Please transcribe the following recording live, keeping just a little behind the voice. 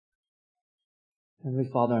Heavenly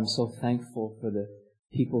Father, I'm so thankful for the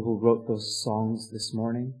people who wrote those songs this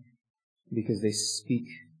morning, because they speak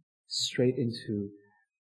straight into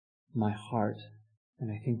my heart,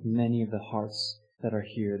 and I think many of the hearts that are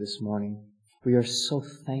here this morning. We are so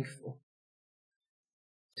thankful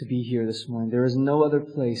to be here this morning. There is no other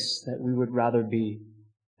place that we would rather be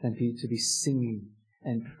than to be singing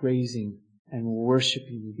and praising and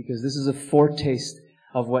worshiping you, because this is a foretaste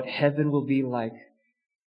of what heaven will be like.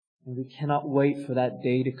 And we cannot wait for that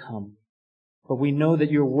day to come. But we know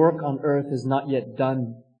that your work on earth is not yet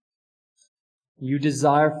done. You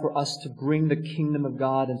desire for us to bring the kingdom of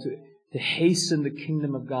God and to hasten the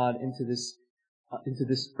kingdom of God into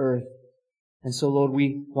this earth. And so, Lord,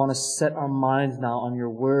 we want to set our minds now on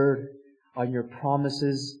your word, on your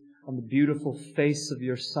promises, on the beautiful face of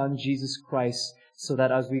your Son, Jesus Christ, so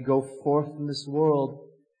that as we go forth in this world,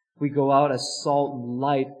 we go out as salt and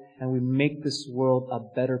light, and we make this world a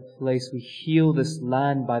better place. We heal this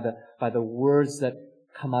land by the words that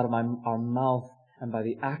come out of our mouth, and by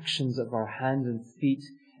the actions of our hands and feet,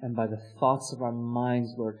 and by the thoughts of our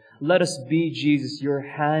minds, Lord. Let us be, Jesus, your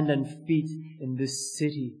hand and feet in this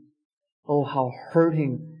city. Oh, how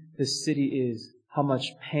hurting this city is, how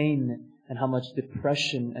much pain and how much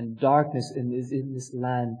depression and darkness is in this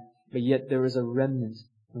land. But yet there is a remnant.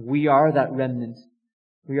 We are that remnant.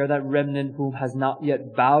 We are that remnant who has not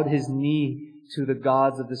yet bowed his knee to the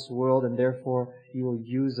gods of this world, and therefore you will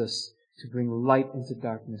use us to bring light into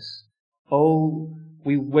darkness. Oh,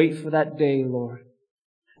 we wait for that day, Lord,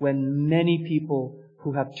 when many people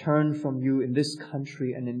who have turned from you in this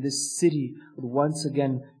country and in this city would once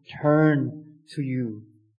again turn to you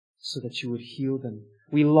so that you would heal them.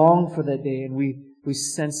 We long for that day, and we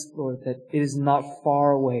sense, Lord, that it is not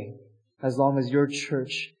far away as long as your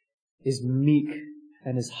church is meek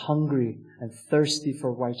and is hungry and thirsty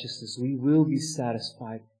for righteousness. We will be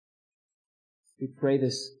satisfied. We pray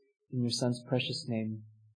this in your Son's precious name.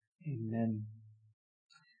 Amen.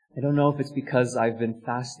 I don't know if it's because I've been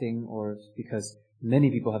fasting or it's because many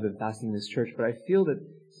people have been fasting in this church, but I feel that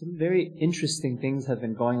some very interesting things have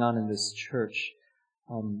been going on in this church.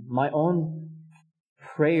 My own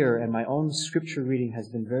prayer and my own scripture reading has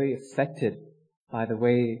been very affected by the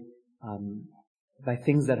way, by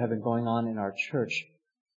things that have been going on in our church.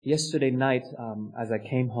 Yesterday night, as I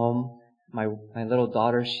came home, my little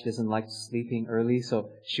daughter, she doesn't like sleeping early, so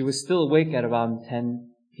she was still awake at around 10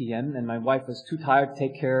 p.m., and my wife was too tired to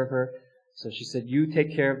take care of her, so she said, "You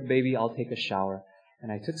take care of the baby, I'll take a shower."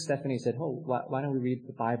 And I took Stephanie and said, "Oh, why don't we read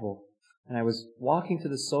the Bible?" And I was walking to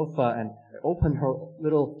the sofa, and I opened her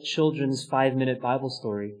little children's 5-minute Bible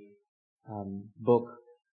story book,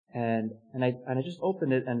 and I just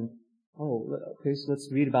opened it, and okay, so let's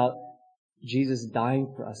read about Jesus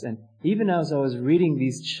dying for us. And even as I was reading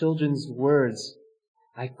these children's words,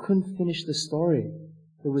 I couldn't finish the story.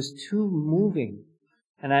 It was too moving.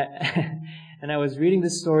 And I was reading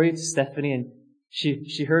this story to Stephanie, and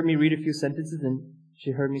she heard me read a few sentences, and she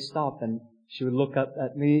heard me stop, and she would look up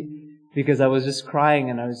at me because I was just crying,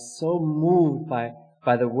 and I was so moved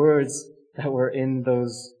by the words that were in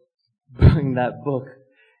that book.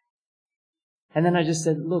 And then I just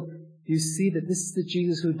said, "Look, you see that this is the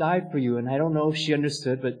Jesus who died for you." And I don't know if she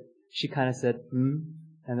understood, but she kind of said,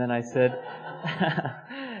 And then I said,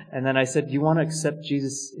 "Do you want to accept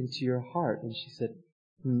Jesus into your heart?" And she said,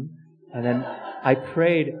 And then I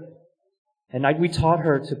prayed, and we taught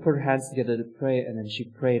her to put her hands together to pray, and then she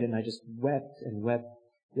prayed, and I just wept and wept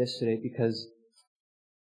yesterday, because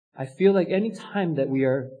I feel like any time that we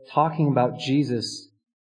are talking about Jesus,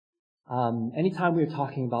 anytime we're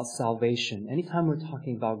talking about salvation, anytime we're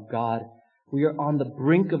talking about God, we are on the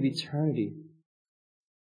brink of eternity.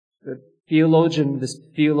 The Puritan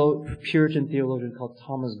theologian called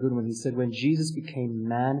Thomas Goodwin, he said, when Jesus became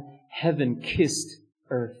man, heaven kissed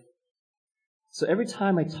earth. So every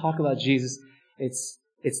time I talk about Jesus, it's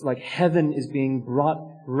like heaven is being brought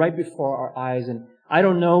right before our eyes. And I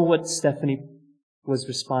don't know what Stephanie was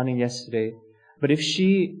responding yesterday, but if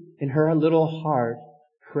she, in her little heart,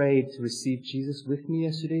 prayed to receive Jesus with me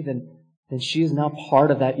yesterday, then she is now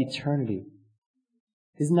part of that eternity.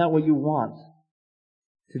 Isn't that what you want?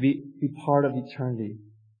 To be part of eternity.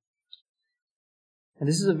 And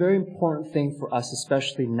this is a very important thing for us,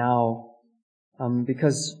 especially now,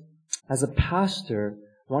 because as a pastor,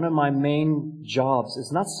 one of my main jobs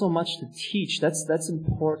is not so much to teach. That's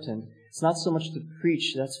important. It's not so much to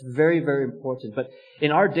preach. That's very, very important. But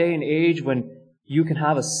in our day and age, when you can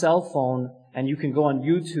have a cell phone and you can go on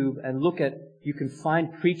YouTube and you can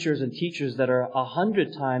find preachers and teachers that are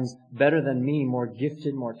 100 times better than me, more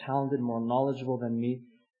gifted, more talented, more knowledgeable than me.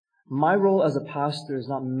 My role as a pastor is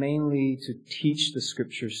not mainly to teach the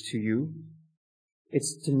scriptures to you,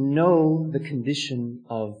 It's to know the condition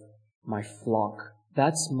of my flock.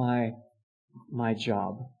 That's my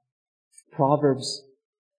job. Proverbs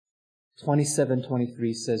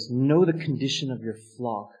 27:23 says, know the condition of your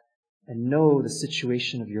flock and know the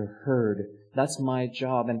situation of your herd. That's my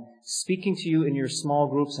job. And speaking to you in your small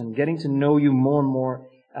groups and getting to know you more and more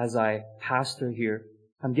as I pastor here,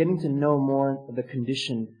 I'm getting to know more of the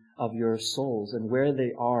condition of your souls and where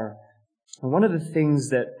they are. And one of the things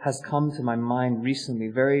that has come to my mind recently,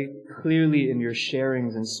 very clearly in your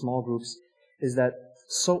sharings in small groups, is that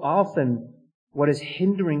so often what is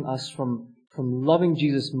hindering us from loving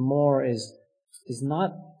Jesus more is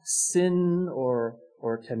not sin or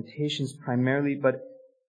temptations primarily, but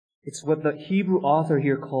it's what the Hebrew author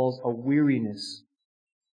here calls a weariness.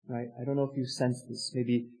 Right? I don't know if you sense this.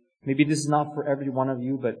 Maybe this is not for every one of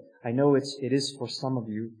you, but I know it is for some of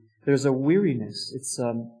you. There's a weariness. It's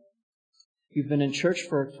you've been in church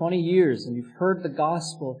for 20 years and you've heard the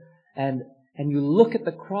gospel and you look at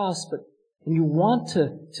the cross, and you want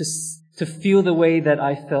to feel the way that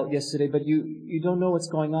I felt yesterday, but you don't know what's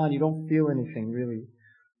going on. You don't feel anything really.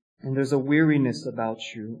 And there's a weariness about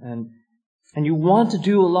you. And you want to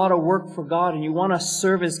do a lot of work for God and you want to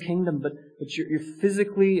serve His kingdom, but you're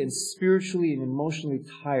physically and spiritually and emotionally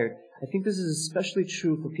tired. I think this is especially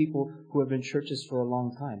true for people who have been in churches for a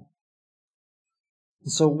long time.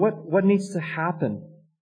 And so what needs to happen?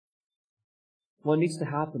 What needs to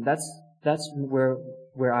happen? That's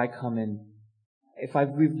where I come in. If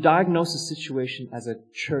we've diagnosed a situation as a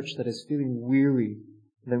church that is feeling weary,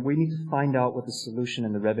 then we need to find out what the solution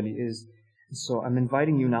and the remedy is. And so I'm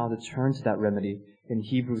inviting you now to turn to that remedy in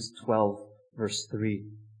Hebrews 12, verse 3.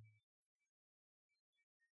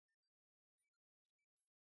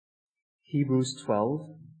 Hebrews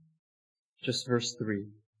 12, just verse 3.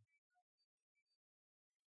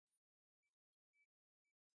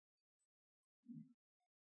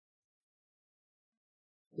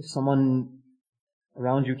 If someone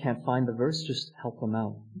around you can't find the verse, just help them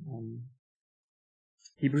out.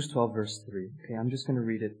 Hebrews 12, verse 3. Okay, I'm just going to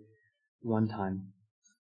read it one time.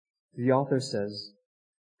 The author says,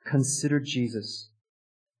 Consider Jesus,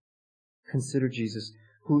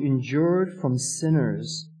 who endured from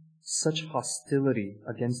sinners such hostility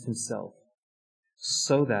against Himself,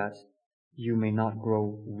 so that you may not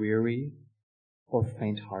grow weary or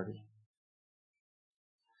faint-hearted.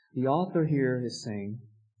 The author here is saying,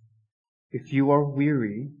 if you are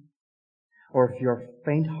weary, or if you're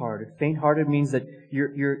faint-hearted means that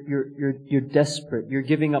you're desperate, you're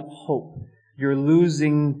giving up hope, you're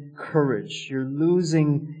losing courage, you're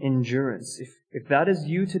losing endurance. If that is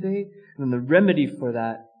you today, then the remedy for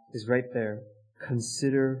that is right there.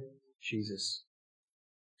 Consider Jesus.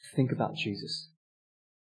 Think about Jesus.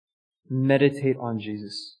 Meditate on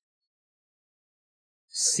Jesus.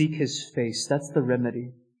 Seek His face. That's the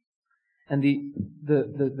remedy. And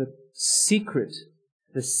the secret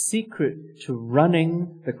to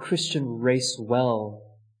running the Christian race well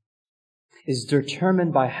is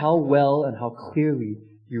determined by how well and how clearly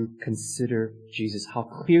you consider Jesus, how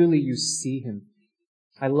clearly you see Him.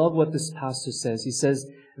 I love what this pastor says. He says,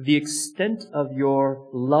 the extent of your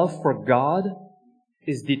love for God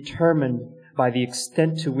is determined by the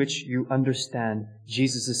extent to which you understand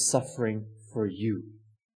Jesus' suffering for you.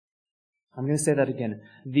 I'm going to say that again.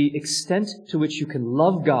 The extent to which you can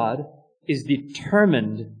love God is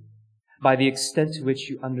determined by the extent to which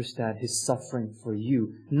you understand His suffering for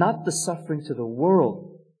you, not the suffering to the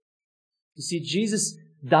world. You see, Jesus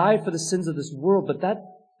died for the sins of this world, but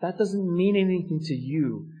that doesn't mean anything to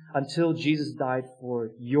you until Jesus died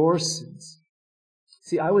for your sins.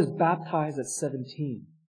 See, I was baptized at 17,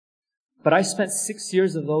 but I spent 6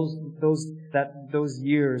 years of those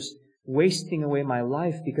years wasting away my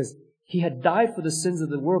life because He had died for the sins of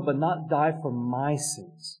the world, but not died for my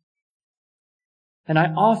sins. And I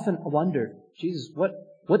often wondered, Jesus,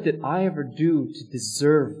 what did I ever do to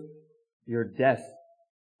deserve your death?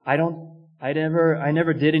 I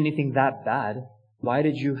never did anything that bad. Why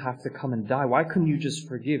did you have to come and die? Why couldn't you just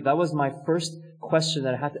forgive? That was my first question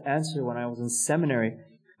that I had to answer when I was in seminary.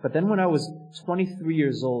 But then when I was 23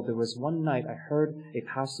 years old, there was one night I heard a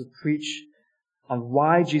pastor preach on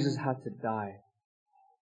why Jesus had to die.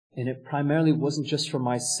 And it primarily wasn't just for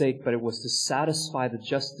my sake, but it was to satisfy the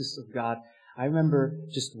justice of God. I remember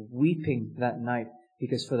just weeping that night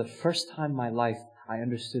because for the first time in my life, I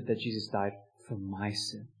understood that Jesus died for my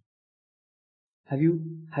sin. Have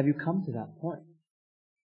you come to that point?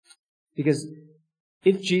 Because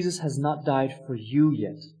if Jesus has not died for you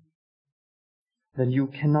yet, then you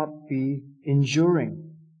cannot be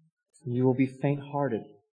enduring. You will be faint-hearted.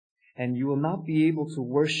 And you will not be able to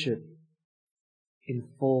worship in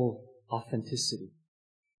full authenticity.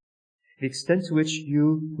 The extent to which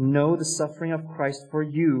you know the suffering of Christ for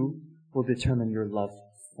you will determine your love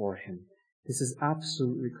for Him. This is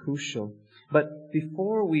absolutely crucial. But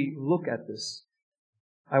before we look at this,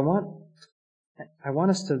 I want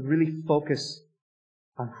us to really focus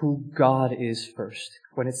on who God is first.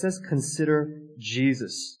 When it says consider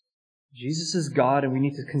Jesus, Jesus is God, and we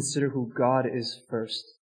need to consider who God is first.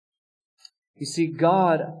 You see,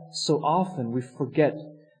 God, so often we forget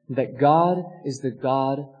that God is the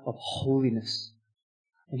God of holiness.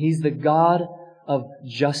 And He's the God of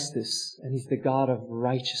justice. And He's the God of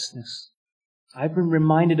righteousness. I've been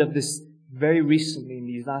reminded of this very recently in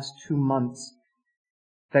these last 2 months,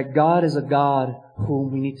 that God is a God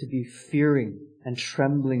whom we need to be fearing and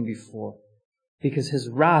trembling before. Because His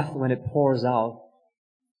wrath, when it pours out,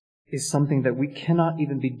 is something that we cannot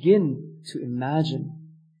even begin to imagine.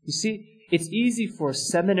 You see, it's easy for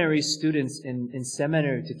seminary students in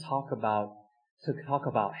seminary to talk about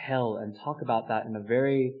hell and talk about that in a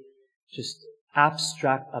very just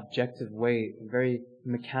abstract, objective way, a very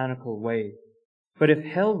mechanical way. But if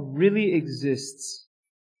hell really exists,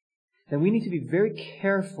 then we need to be very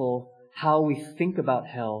careful how we think about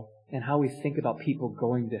hell and how we think about people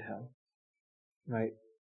going to hell. Right?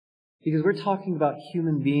 Because we're talking about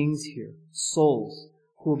human beings here, souls,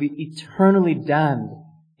 who will be eternally damned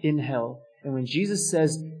in hell. And when Jesus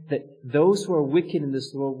says that those who are wicked in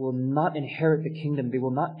this world will not inherit the kingdom, they will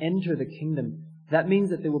not enter the kingdom, that means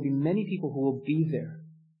that there will be many people who will be there.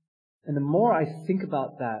 And the more I think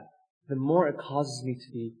about that, the more it causes me to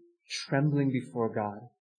be trembling before God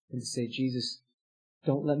and to say, Jesus,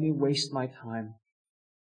 don't let me waste my time.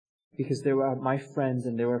 Because there are my friends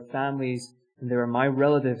and there are families and there are my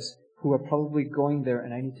relatives who are probably going there,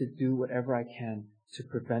 and I need to do whatever I can to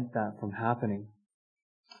prevent that from happening.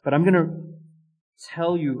 But I'm going to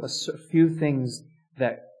tell you a few things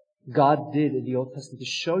that God did in the Old Testament to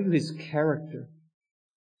show you His character.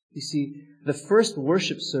 You see, the first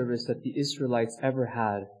worship service that the Israelites ever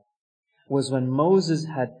had was when Moses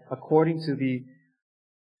had, according to the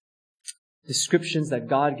descriptions that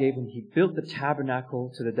God gave him, he built the tabernacle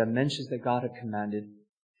to the dimensions that God had commanded.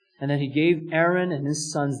 And then He gave Aaron and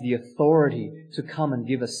his sons the authority to come and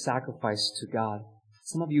give a sacrifice to God.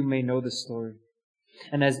 Some of you may know the story.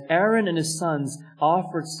 And as Aaron and his sons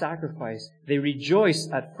offered sacrifice, they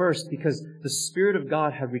rejoiced at first because the Spirit of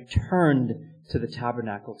God had returned to the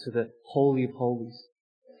tabernacle, to the Holy of Holies.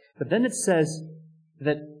 But then it says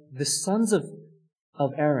that the sons of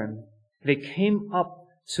Aaron, they came up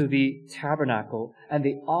to the tabernacle and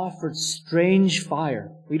they offered strange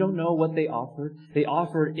fire. We don't know what they offered. They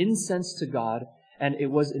offered incense to God, and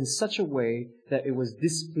it was in such a way that it was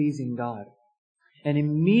displeasing God. And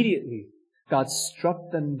immediately God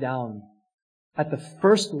struck them down at the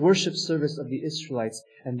first worship service of the Israelites,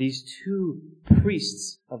 and these two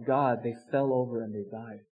priests of God, they fell over and they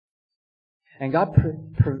died. And God,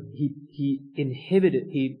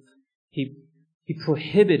 He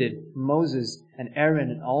prohibited Moses and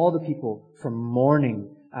Aaron and all the people from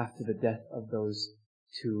mourning after the death of those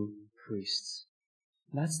two priests.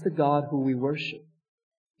 And that's the God who we worship.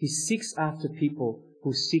 He seeks after people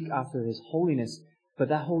who seek after His holiness, but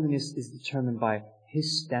that holiness is determined by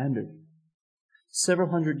His standard. Several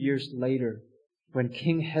hundred years later, when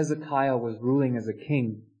King Hezekiah was ruling as a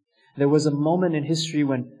king, there was a moment in history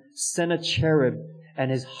when Sennacherib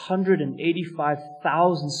and his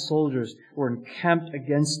 185,000 soldiers were encamped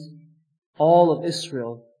against all of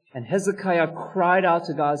Israel. And Hezekiah cried out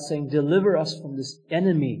to God saying, "Deliver us from this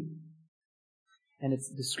enemy." And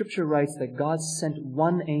the scripture writes that God sent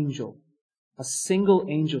one angel, a single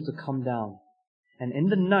angel, to come down. And in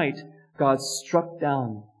the night, God struck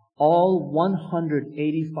down all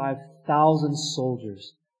 185,000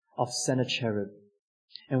 soldiers of Sennacherib.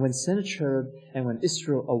 And when Sennacherib and when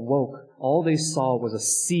Israel awoke, all they saw was a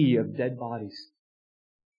sea of dead bodies.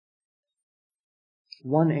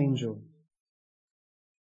 One angel.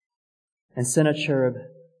 And Sennacherib,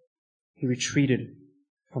 he retreated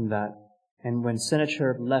from that. And when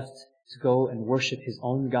Sennacherib left to go and worship his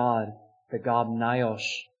own god, the god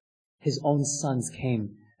Naiosh, his own sons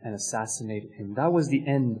came and assassinated him. That was the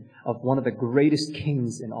end of one of the greatest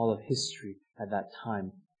kings in all of history at that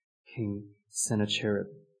time, King Sennacherib.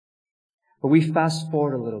 But we fast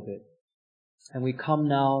forward a little bit, and we come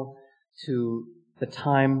now to the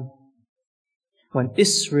time when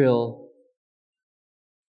Israel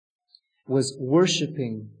was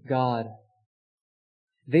worshiping God.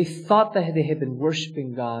 They thought that they had been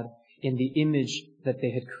worshiping God in the image that they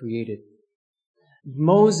had created.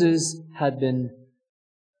 Moses had been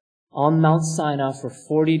on Mount Sinai for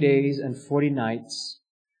 40 days and 40 nights,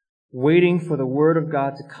 waiting for the Word of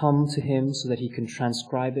God to come to him so that he can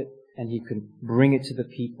transcribe it, and he could bring it to the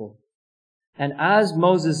people. And as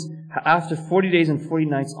Moses, after 40 days and 40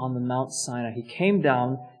 nights on the Mount Sinai, he came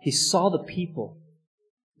down, he saw the people.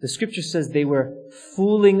 The scripture says they were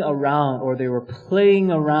fooling around, or they were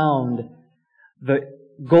playing around the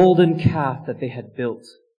golden calf that they had built.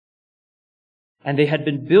 And they had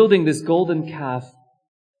been building this golden calf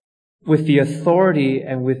with the authority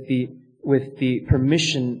and with the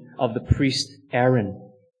permission of the priest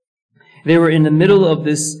Aaron. They were in the middle of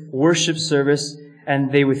this worship service,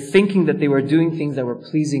 and they were thinking that they were doing things that were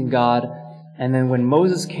pleasing God. And then when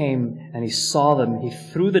Moses came and he saw them, he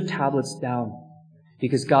threw the tablets down,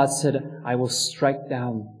 because God said, I will strike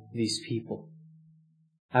down these people.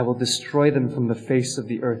 I will destroy them from the face of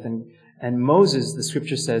the earth. And Moses, the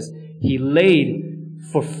scripture says, he laid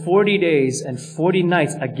for 40 days and 40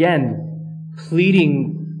 nights, again,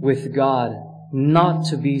 pleading with God not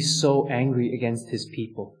to be so angry against his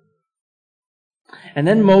people. And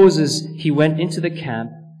then Moses, he went into the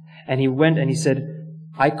camp, and he said,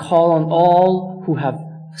 I call on all who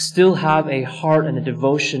still have a heart and a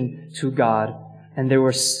devotion to God. And there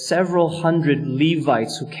were several hundred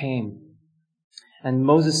Levites who came. And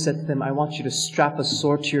Moses said to them, I want you to strap a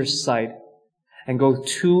sword to your side and go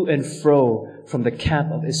to and fro from the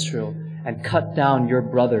camp of Israel and cut down your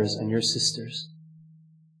brothers and your sisters.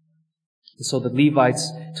 And so the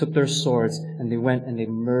Levites took their swords and they went and they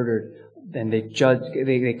murdered and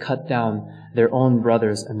they cut down their own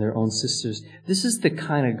brothers and their own sisters. This is the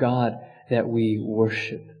kind of God that we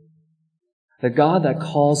worship. The God that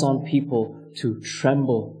calls on people to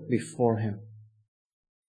tremble before Him.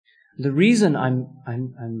 The reason I'm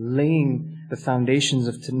laying the foundations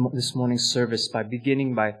of this morning's service by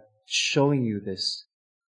beginning by showing you this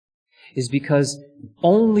is because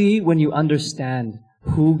only when you understand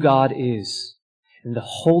who God is and the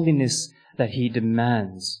holiness that He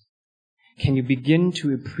demands can you begin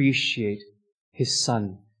to appreciate His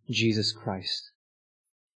Son, Jesus Christ.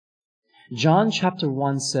 John chapter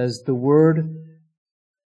 1 says, the Word,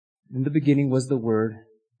 in the beginning was the Word,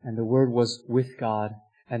 and the Word was with God,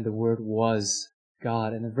 and the Word was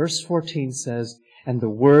God. And then verse 14 says, and the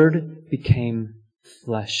Word became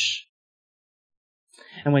flesh.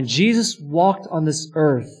 And when Jesus walked on this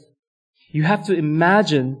earth, you have to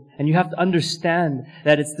imagine and you have to understand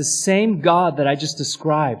that it's the same God that I just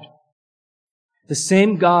described. The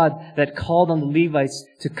same God that called on the Levites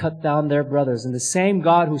to cut down their brothers, and the same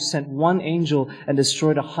God who sent one angel and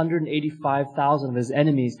destroyed 185,000 of His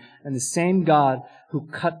enemies, and the same God who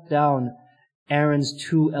cut down Aaron's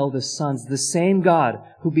 2 eldest sons, the same God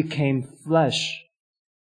who became flesh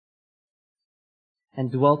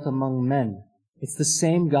and dwelt among men. It's the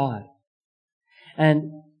same God.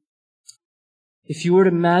 And if you were to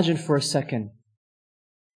imagine for a second,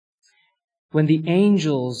 when the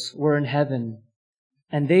angels were in heaven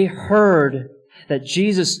and they heard that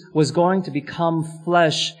Jesus was going to become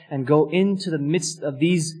flesh and go into the midst of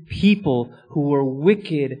these people who were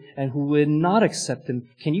wicked and who would not accept Him,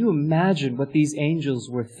 can you imagine what these angels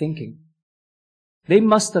were thinking? They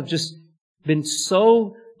must have just been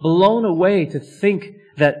so blown away to think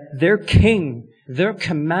that their king, their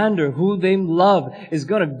commander, who they love, is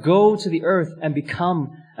going to go to the earth and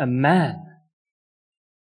become a man.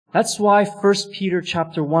 That's why 1 Peter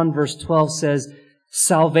chapter 1 verse 12 says,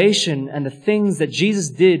 salvation and the things that Jesus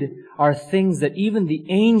did are things that even the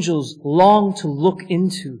angels long to look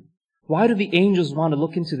into. Why do the angels want to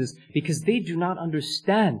look into this? Because they do not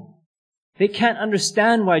understand. They can't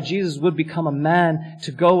understand why Jesus would become a man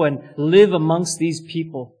to go and live amongst these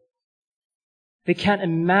people. They can't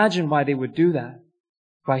imagine why they would do that,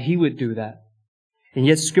 why He would do that. And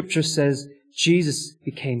yet Scripture says Jesus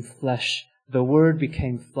became flesh. The Word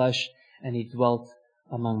became flesh and He dwelt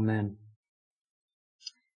among men.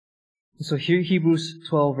 So here Hebrews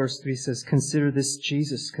 12 verse 3 says, consider this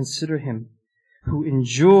Jesus, consider Him who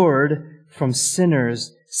endured from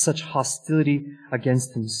sinners such hostility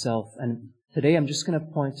against Himself. And today I'm just going to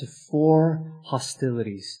point to 4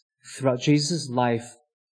 hostilities throughout Jesus' life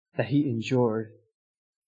that He endured.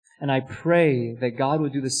 And I pray that God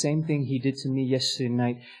would do the same thing He did to me yesterday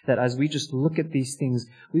night, that as we just look at these things,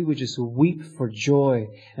 we would just weep for joy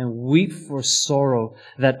and weep for sorrow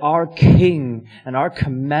that our King and our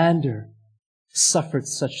Commander suffered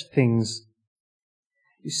such things.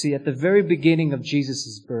 You see, at the very beginning of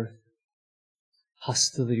Jesus' birth,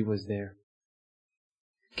 hostility was there.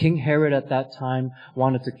 King Herod at that time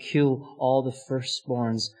wanted to kill all the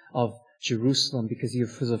firstborns of Jerusalem because he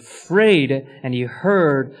was afraid and he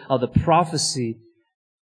heard of the prophecy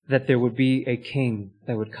that there would be a king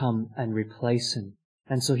that would come and replace him.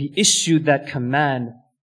 And so he issued that command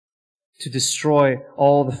to destroy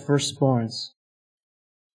all the firstborns.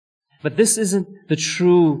 But this isn't the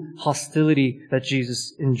true hostility that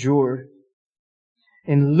Jesus endured.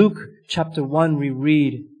 In Luke chapter 1, we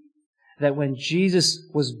read that when Jesus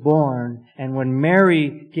was born and when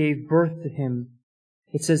Mary gave birth to him,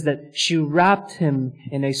 it says that she wrapped him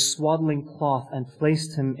in a swaddling cloth and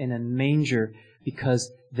placed him in a manger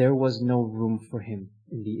because there was no room for him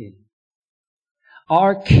in the inn.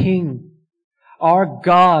 Our King, our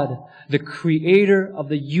God, the Creator of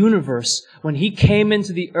the universe, when He came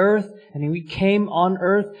into the earth and He came on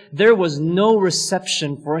earth, there was no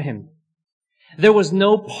reception for Him. There was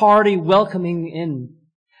no party welcoming in.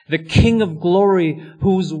 The King of glory,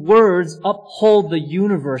 whose words uphold the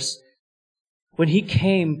universe, when He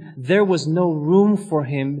came, there was no room for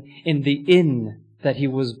Him in the inn that He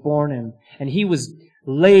was born in. And He was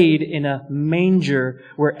laid in a manger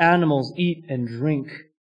where animals eat and drink.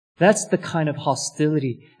 That's the kind of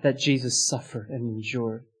hostility that Jesus suffered and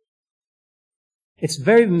endured. It's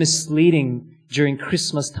very misleading during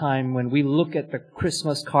Christmas time when we look at the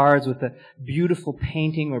Christmas cards with the beautiful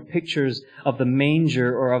painting or pictures of the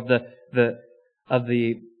manger or of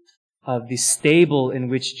the stable in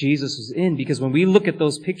which Jesus was in. Because when we look at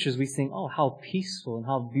those pictures, we think, oh, how peaceful and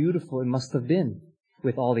how beautiful it must have been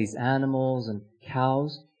with all these animals and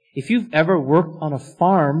cows. If you've ever worked on a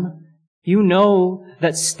farm, you know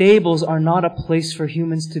that stables are not a place for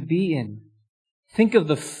humans to be in. Think of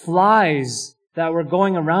the flies that were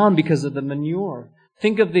going around because of the manure.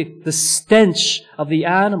 Think of the stench of the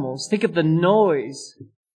animals. Think of the noise.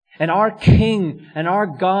 And our King and our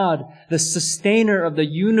God, the sustainer of the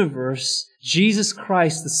universe, Jesus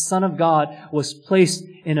Christ, the Son of God, was placed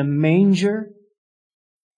in a manger.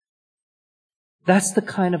 That's the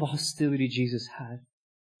kind of hostility Jesus had.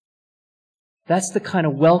 That's the kind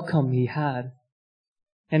of welcome He had.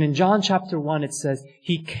 And in John chapter 1 it says,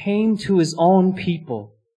 He came to His own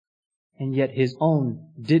people, and yet His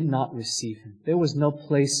own did not receive Him. There was no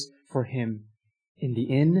place for Him in the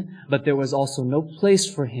inn, but there was also no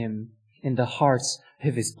place for Him in the hearts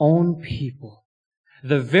of His own people.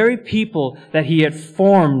 The very people that He had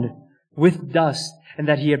formed with dust and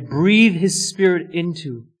that He had breathed His Spirit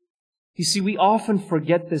into. You see, we often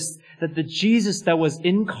forget this, that the Jesus that was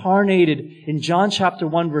incarnated in John chapter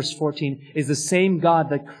 1 verse 14 is the same God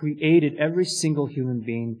that created every single human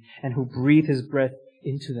being and who breathed His breath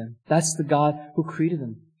into them. That's the God who created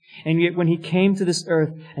them. And yet when He came to this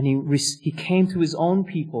earth and He came to His own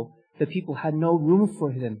people, the people had no room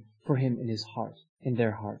for Him in His heart, in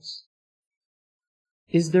their hearts.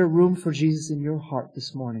 Is there room for Jesus in your heart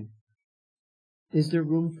this morning? Is there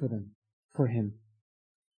room for Him?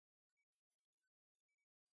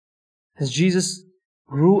 As Jesus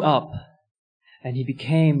grew up and He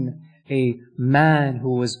became a man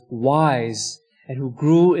who was wise and who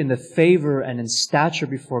grew in the favor and in stature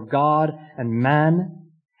before God and man,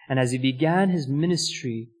 and as He began His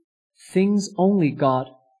ministry, things only got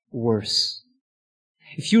worse.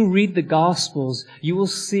 If you read the Gospels, you will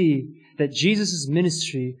see that Jesus'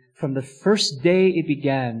 ministry, from the first day it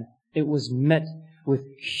began, it was met with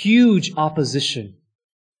huge opposition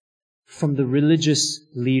from the religious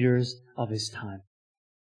leaders of His time.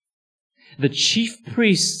 The chief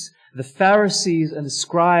priests, the Pharisees, and the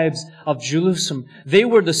scribes of Jerusalem, they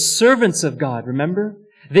were the servants of God, remember?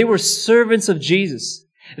 They were servants of Jesus.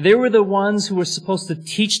 They were the ones who were supposed to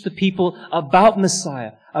teach the people about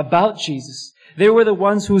Messiah, about Jesus. They were the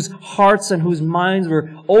ones whose hearts and whose minds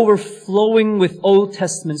were overflowing with Old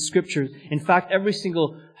Testament scriptures. In fact, every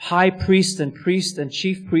single high priest and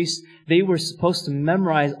chief priest, they were supposed to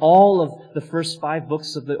memorize all of the first 5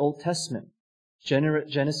 books of the Old Testament.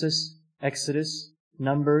 Genesis, Exodus,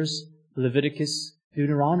 Numbers, Leviticus,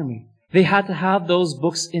 Deuteronomy. They had to have those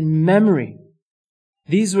books in memory.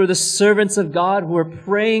 These were the servants of God who were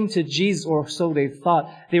praying to Jesus, or so they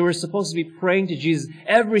thought. They were supposed to be praying to Jesus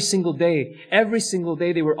every single day. Every single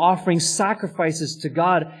day they were offering sacrifices to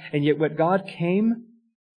God. And yet when God came,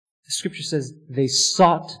 the scripture says they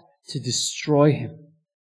sought to destroy Him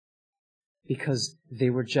because they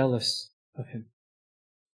were jealous of Him.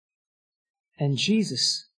 And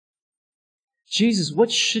Jesus,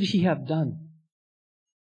 what should He have done?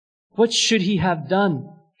 What should He have done?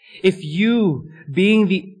 If you, being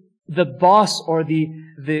the boss or the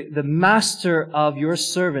master of your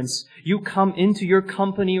servants, you come into your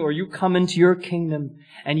company or you come into your kingdom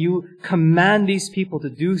and you command these people to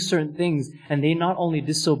do certain things and they not only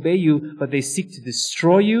disobey you, but they seek to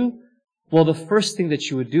destroy you, well, the first thing that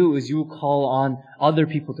you would do is you would call on other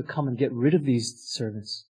people to come and get rid of these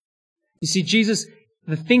servants. You see, Jesus,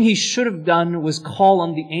 the thing He should have done was call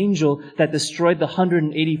on the angel that destroyed the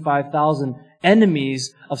 185,000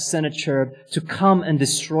 enemies of Sennacherib to come and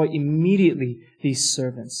destroy immediately these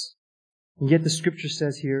servants. And yet the scripture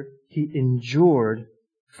says here, He endured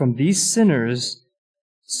from these sinners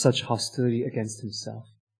such hostility against Himself.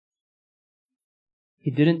 He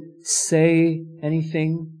didn't say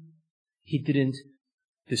anything. He didn't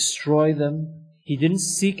destroy them. He didn't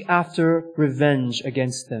seek after revenge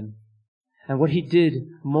against them. And what He did,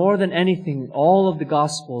 more than anything in all of the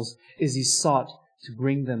Gospels, is He sought to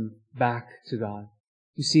bring them back to God.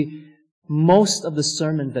 You see, most of the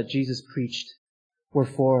sermons that Jesus preached were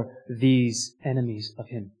for these enemies of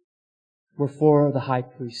Him, were for the high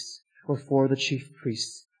priests, were for the chief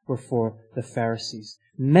priests, were for the Pharisees.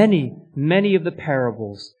 Many of the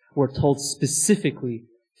parables were told specifically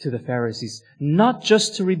to the Pharisees, not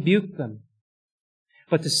just to rebuke them,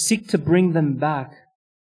 but to seek to bring them back.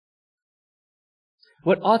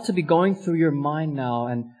 What ought to be going through your mind now,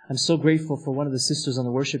 and I'm so grateful for one of the sisters on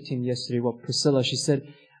the worship team yesterday, Priscilla, she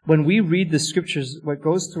said, when we read the scriptures, what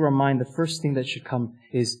goes through our mind, the first thing that should come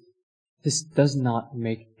is, this does not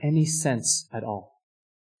make any sense at all.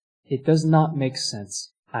 It does not make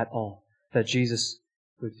sense at all that Jesus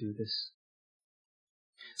would do this.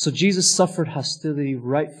 So Jesus suffered hostility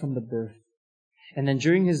right from the birth. And then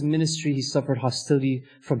during His ministry, He suffered hostility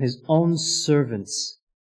from His own servants.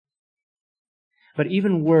 But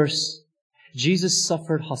even worse, Jesus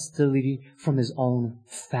suffered hostility from His own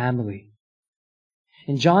family.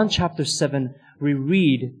 In John chapter 7, we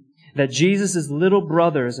read that Jesus' little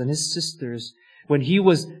brothers and His sisters, when He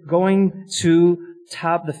was going to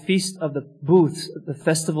the feast of the booths, the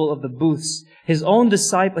festival of the booths, His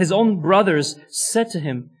own brothers said to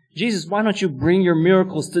Him, Jesus, why don't you bring your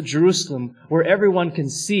miracles to Jerusalem where everyone can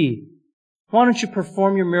see? Why don't you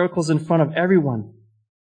perform your miracles in front of everyone?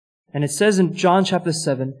 And it says in John chapter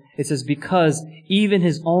 7, it says, because even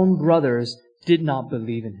His own brothers did not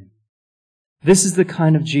believe in Him. This is the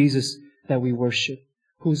kind of Jesus that we worship,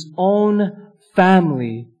 whose own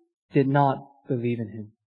family did not believe in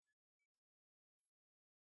Him.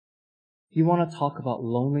 You want to talk about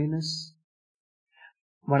loneliness?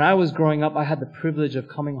 When I was growing up, I had the privilege of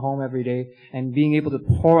coming home every day and being able to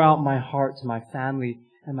pour out my heart to my family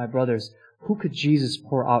and my brothers. Who could Jesus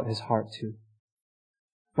pour out His heart to?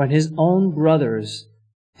 When His own brothers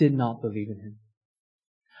did not believe in Him.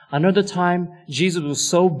 Another time, Jesus was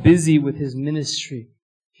so busy with His ministry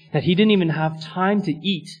that He didn't even have time to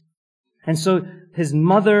eat. And so His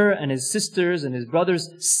mother and His sisters and His brothers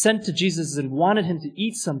sent to Jesus and wanted Him to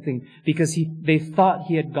eat something because they thought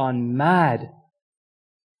He had gone mad.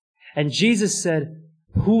 And Jesus said,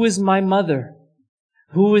 who is my mother?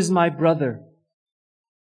 Who is my brother?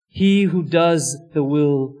 He who does the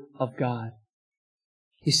will of God.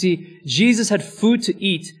 You see, Jesus had food to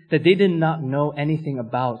eat that they did not know anything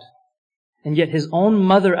about. And yet His own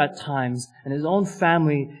mother at times and His own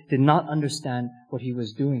family did not understand what He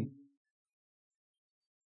was doing.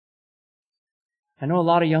 I know a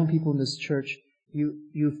lot of young people in this church,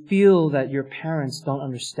 you feel that your parents don't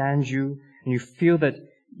understand you, and you feel that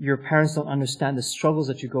your parents don't understand the struggles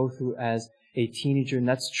that you go through as a teenager, and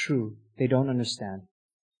that's true. They don't understand.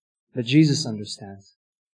 But Jesus understands.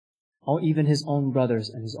 Or even His own brothers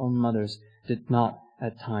and His own mothers did not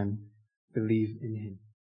at times believe in Him.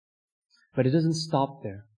 But it doesn't stop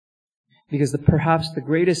there. Because perhaps the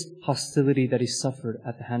greatest hostility that He suffered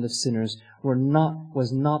at the hand of sinners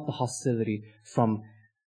was not the hostility from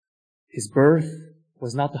His birth,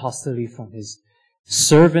 was not the hostility from His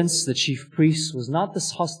servants, the chief priests, was not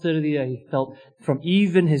this hostility that He felt from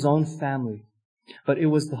even His own family, but it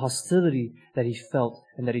was the hostility that He felt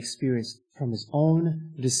and that He experienced from His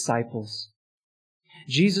own disciples.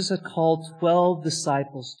 Jesus had called 12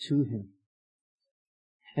 disciples to Him.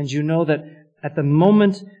 And you know that at the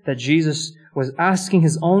moment that Jesus was asking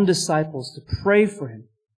His own disciples to pray for Him,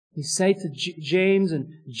 He said to James and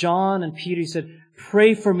John and Peter, He said,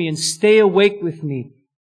 pray for me and stay awake with me,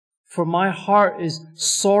 for my heart is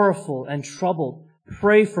sorrowful and troubled.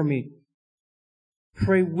 Pray for me.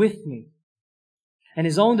 Pray with me. And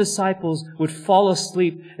His own disciples would fall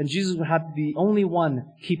asleep, and Jesus would have to be the only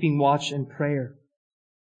one keeping watch and prayer.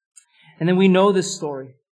 And then we know this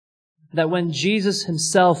story, that when Jesus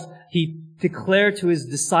Himself, He declared to His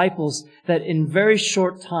disciples that in very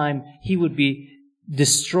short time He would be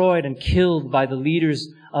destroyed and killed by the leaders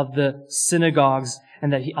of the synagogues,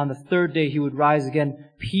 and that on the third day He would rise again.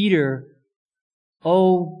 Peter,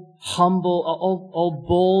 oh humble, oh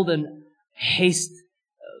bold and hasty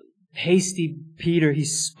Peter, he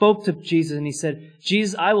spoke to Jesus and he said,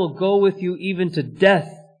 Jesus, I will go with you even to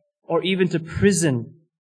death or even to prison.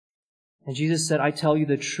 And Jesus said, I tell you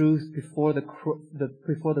the truth, before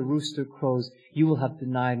the rooster crows, you will have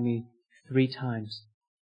denied me 3 times.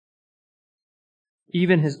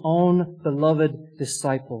 Even His own beloved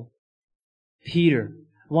disciple Peter,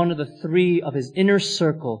 one of the three of his inner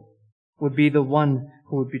circle, would be the one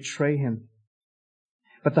who would betray him.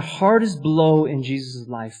 But the hardest blow in Jesus'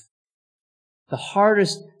 life, the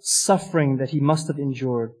hardest suffering that he must have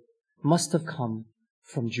endured, must have come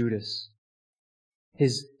from Judas,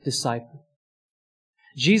 his disciple.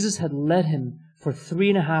 Jesus had led him for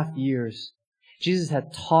 3.5 years. Jesus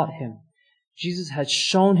had taught him. Jesus had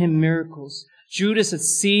shown him miracles. Judas had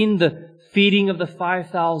seen the feeding of the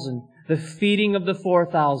 5,000, the feeding of the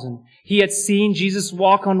 4,000. He had seen Jesus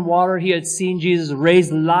walk on water. He had seen Jesus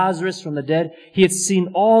raise Lazarus from the dead. He had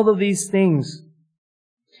seen all of these things.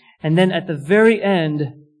 And then at the very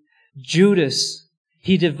end, Judas,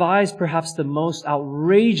 he devised perhaps the most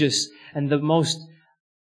outrageous and the most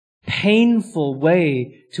painful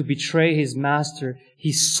way to betray his master.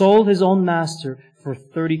 He sold his own master for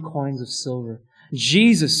 30 coins of silver.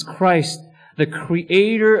 Jesus Christ, the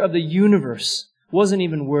creator of the universe, wasn't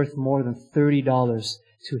even worth more than $30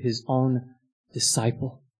 to his own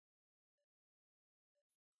disciple.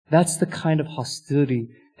 That's the kind of hostility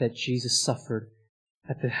that Jesus suffered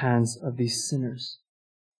at the hands of these sinners.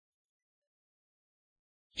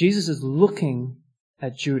 Jesus is looking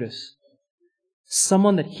at Judas,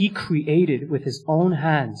 someone that he created with his own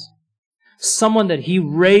hands, someone that he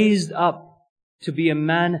raised up to be a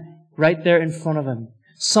man right there in front of him,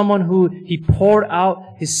 someone who he poured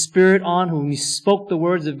out his Spirit on, whom he spoke the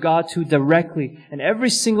words of God to directly. And every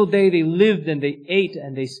single day they lived and they ate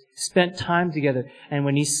and they spent time together. And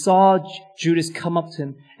when he saw Judas come up to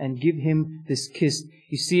him and give him this kiss,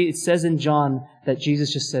 you see, it says in John that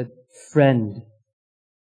Jesus just said, "Friend,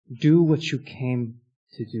 do what you came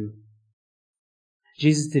to do."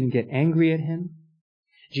 Jesus didn't get angry at him.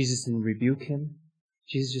 Jesus didn't rebuke him.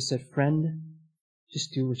 Jesus just said, "Friend,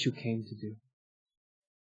 just do what you came to do."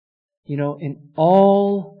 You know, in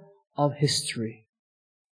all of history,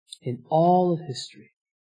 the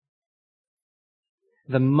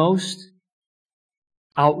most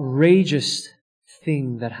outrageous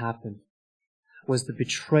thing that happened was the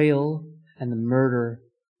betrayal and the murder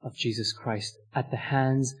of Jesus Christ at the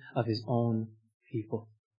hands of his own people.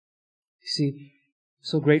 You see,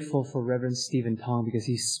 so grateful for Reverend Stephen Tong because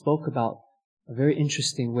he spoke about a very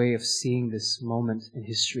interesting way of seeing this moment in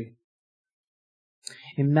history.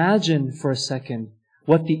 Imagine for a second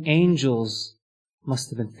what the angels must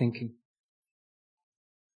have been thinking.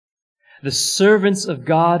 The servants of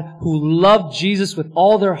God who loved Jesus with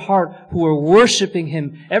all their heart, who were worshiping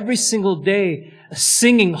Him every single day,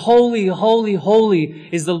 singing, "Holy, holy,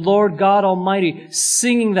 holy is the Lord God Almighty,"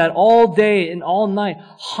 singing that all day and all night.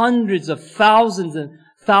 Hundreds of thousands and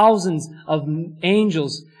thousands of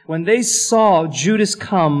angels, when they saw Judas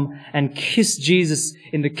come and kiss Jesus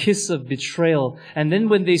in the kiss of betrayal, and then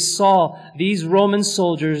when they saw these Roman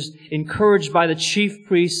soldiers, encouraged by the chief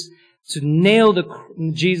priests, to nail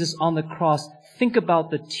Jesus on the cross, think about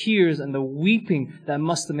the tears and the weeping that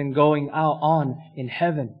must have been going on in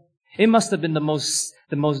heaven. It must have been the most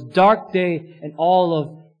dark day in all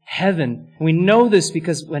of heaven. And we know this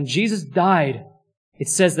because when Jesus died, it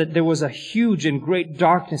says that there was a huge and great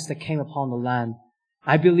darkness that came upon the land.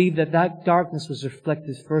 I believe that that darkness was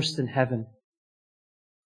reflected first in heaven.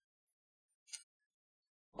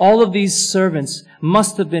 All of these servants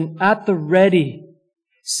must have been at the ready,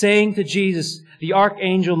 saying to Jesus, the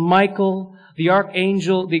archangel Michael, the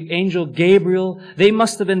angel Gabriel, they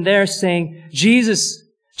must have been there saying, "Jesus,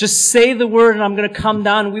 just say the word and I'm going to come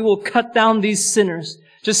down and we will cut down these sinners.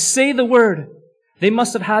 Just say the word." They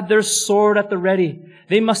must have had their sword at the ready.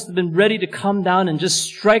 They must have been ready to come down and just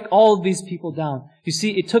strike all of these people down. You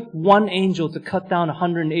see, it took one angel to cut down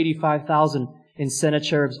 185,000 in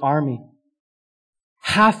Sennacherib's army.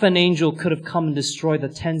 Half an angel could have come and destroyed the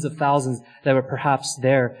tens of thousands that were perhaps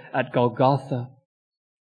there at Golgotha.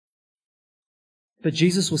 But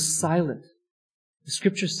Jesus was silent. The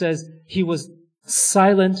scripture says He was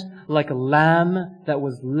silent like a lamb that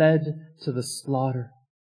was led to the slaughter.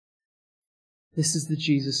 This is the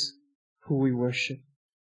Jesus who we worship.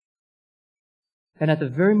 And at the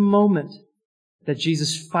very moment that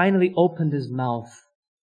Jesus finally opened His mouth,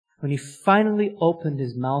 when He finally opened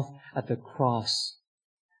His mouth at the cross,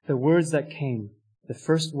 the words that came, the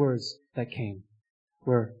first words that came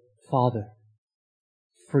were, "Father,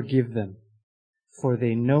 forgive them, for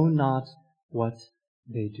they know not what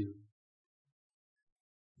they do."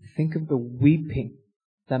 Think of the weeping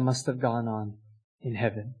that must have gone on in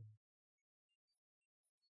heaven.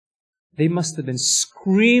 They must have been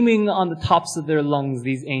screaming on the tops of their lungs,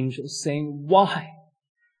 these angels, saying, "Why?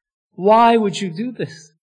 Why would you do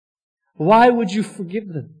this? Why would you forgive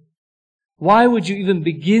them? Why would you even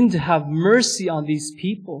begin to have mercy on these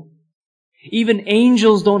people? Even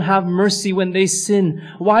angels don't have mercy when they sin.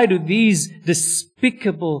 Why do these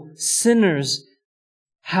despicable sinners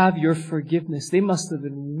have your forgiveness? They must have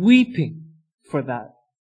been weeping for that.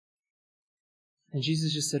 And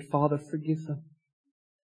Jesus just said, Father, forgive them.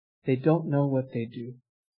 They don't know what they do.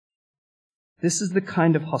 This is the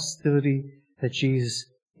kind of hostility that Jesus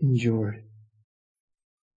endured.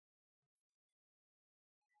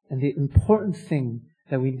 And the important thing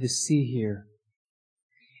that we need to see here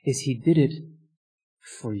is He did it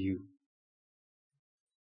for you.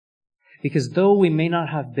 Because though we may not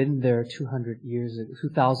have been there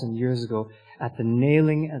 2,000 years ago at the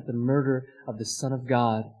nailing, at the murder of the Son of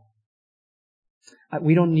God,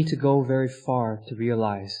 we don't need to go very far to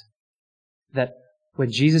realize that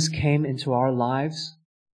when Jesus came into our lives,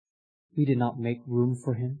 we did not make room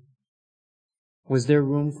for Him. Was there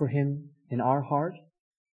room for Him in our heart?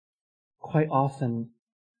 Quite often,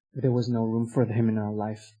 there was no room for Him in our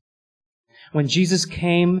life. When Jesus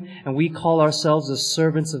came, and we call ourselves as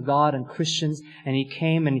servants of God and Christians, and He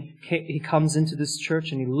came and He comes into this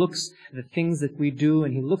church and He looks at the things that we do,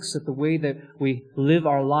 and He looks at the way that we live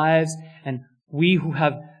our lives, and we who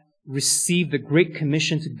have received the Great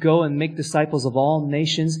Commission to go and make disciples of all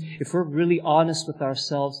nations, if we're really honest with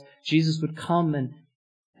ourselves, Jesus would come and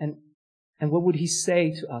what would He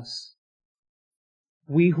say to us?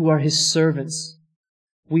 We who are His servants,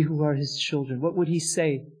 we who are His children, what would He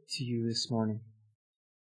say to you this morning?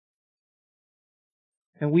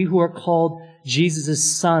 And we who are called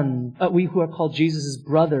Jesus' son, we who are called Jesus'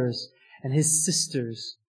 brothers and His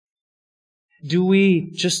sisters, do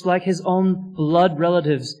we, just like His own blood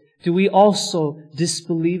relatives, do we also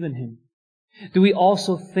disbelieve in Him? Do we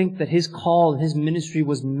also think that His call and His ministry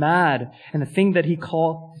was mad, and the things that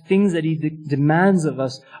He demands of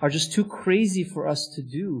us are just too crazy for us to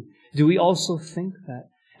do? Do we also think that?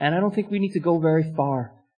 And I don't think we need to go very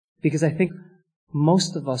far, because I think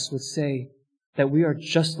most of us would say that we are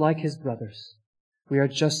just like His brothers. We are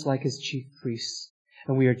just like His chief priests.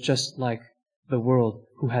 And we are just like the world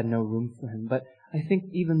who had no room for Him. But I think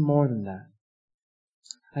even more than that.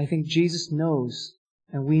 I think Jesus knows,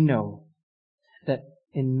 and we know, that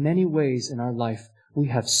in many ways in our life, we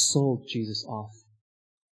have sold Jesus off.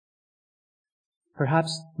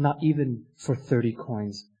 Perhaps not even for 30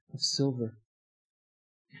 coins of silver.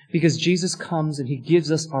 Because Jesus comes and He gives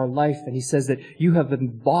us our life, and He says that you have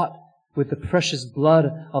been bought with the precious blood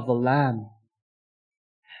of the Lamb.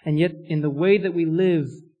 And yet, in the way that we live,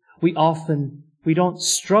 we don't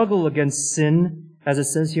struggle against sin, as it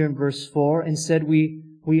says here in verse 4. Instead,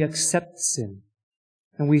 we accept sin.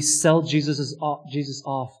 And we sell Jesus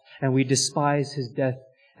off, and we despise His death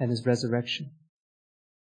and His resurrection.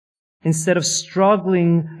 Instead of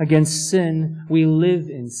struggling against sin, we live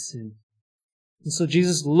in sin. And so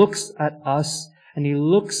Jesus looks at us, and He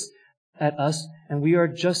looks at us, and we are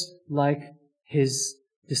just like His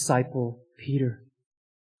disciple Peter.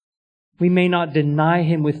 We may not deny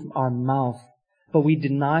Him with our mouth, but we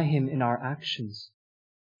deny Him in our actions.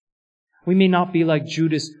 We may not be like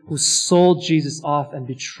Judas, who sold Jesus off and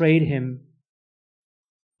betrayed Him,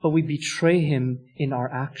 but we betray Him in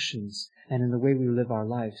our actions and in the way we live our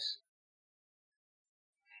lives.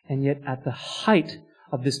 And yet at the height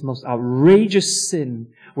of this most outrageous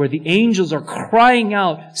sin, where the angels are crying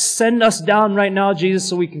out, "Send us down right now, Jesus,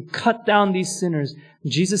 so we can cut down these sinners,"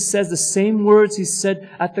 Jesus says the same words He said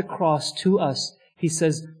at the cross to us. He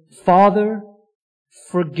says, "Father,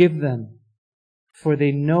 forgive them, for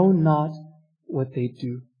they know not what they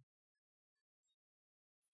do."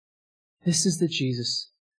 This is the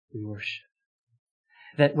Jesus we worship.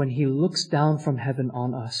 That when He looks down from heaven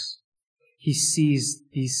on us, He sees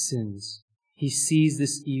these sins. He sees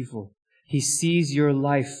this evil. He sees your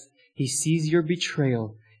life. He sees your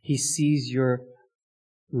betrayal. He sees your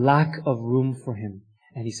lack of room for Him.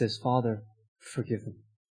 And He says, "Father, forgive them,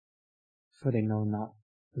 for they know not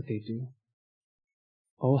what they do."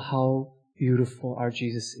 Oh, how beautiful our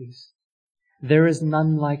Jesus is. There is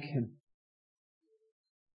none like Him.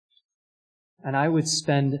 And I would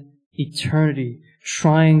spend eternity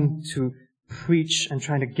trying to preach and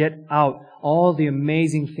trying to get out all the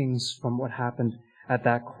amazing things from what happened at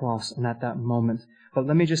that cross and at that moment. But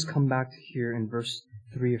let me just come back to here in verse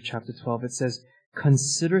 3 of chapter 12. It says,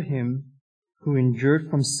 "Consider Him who endured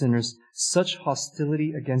from sinners such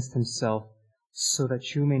hostility against Himself, so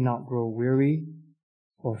that you may not grow weary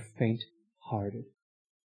or faint-hearted."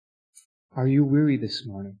 Are you weary this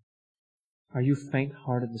morning? Are you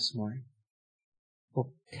faint-hearted this morning?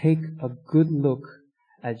 Well, take a good look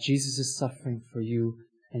at Jesus' suffering for you,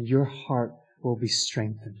 and your heart will be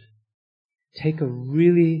strengthened. Take a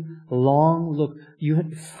really long look. You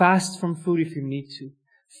fast from food if you need to.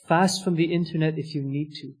 Fast from the internet if you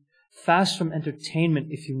need to. Fast from entertainment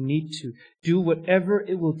if you need to. Do whatever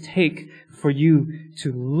it will take for you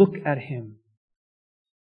to look at Him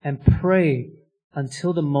and pray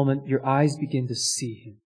until the moment your eyes begin to see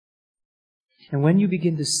Him. And when you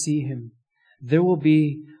begin to see Him, there will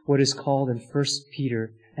be what is called in 1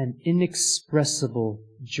 Peter an inexpressible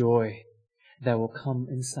joy that will come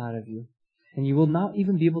inside of you. And you will not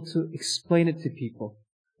even be able to explain it to people,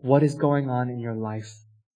 what is going on in your life.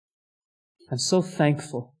 I'm so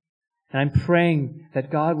thankful. And I'm praying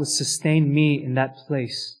that God would sustain me in that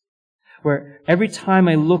place where every time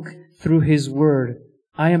I look through His Word,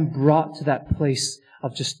 I am brought to that place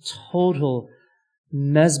of just total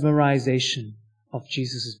mesmerization of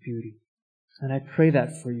Jesus' beauty. And I pray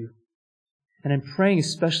that for you. And I'm praying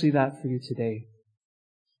especially that for you today.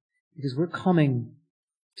 Because we're coming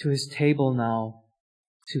to His table now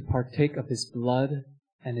to partake of His blood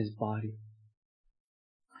and His body.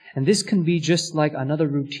 And this can be just like another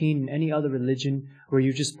routine in any other religion where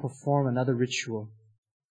you just perform another ritual.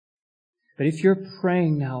 But if you're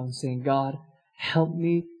praying now and saying, God, help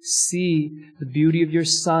me see the beauty of your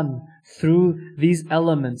Son through these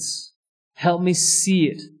elements. Help me see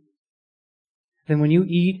it. Then when you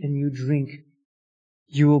eat and you drink,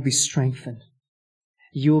 you will be strengthened.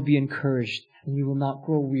 You will be encouraged, and you will not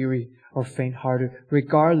grow weary or faint-hearted,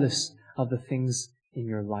 regardless of the things in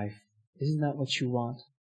your life. Isn't that what you want?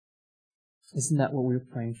 Isn't that what we're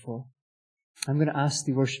praying for? I'm going to ask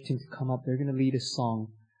the worship team to come up. They're going to lead a song.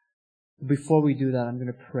 Before we do that, I'm going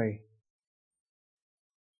to pray.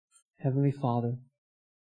 Heavenly Father,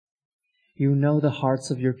 you know the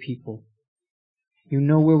hearts of your people. You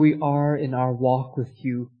know where we are in our walk with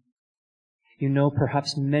you. You know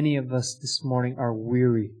perhaps many of us this morning are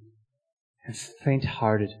weary and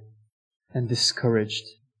faint-hearted and discouraged.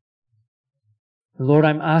 Lord,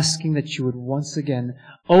 I'm asking that you would once again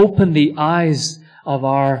open the eyes of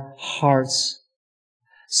our hearts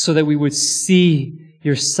so that we would see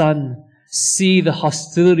your Son, see the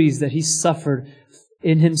hostilities that He suffered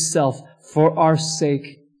in Himself for our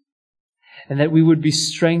sake, and that we would be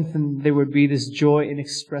strengthened, there would be this joy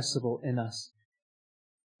inexpressible in us.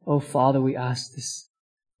 Oh, Father, we ask this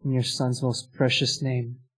in your Son's most precious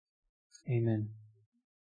name. Amen.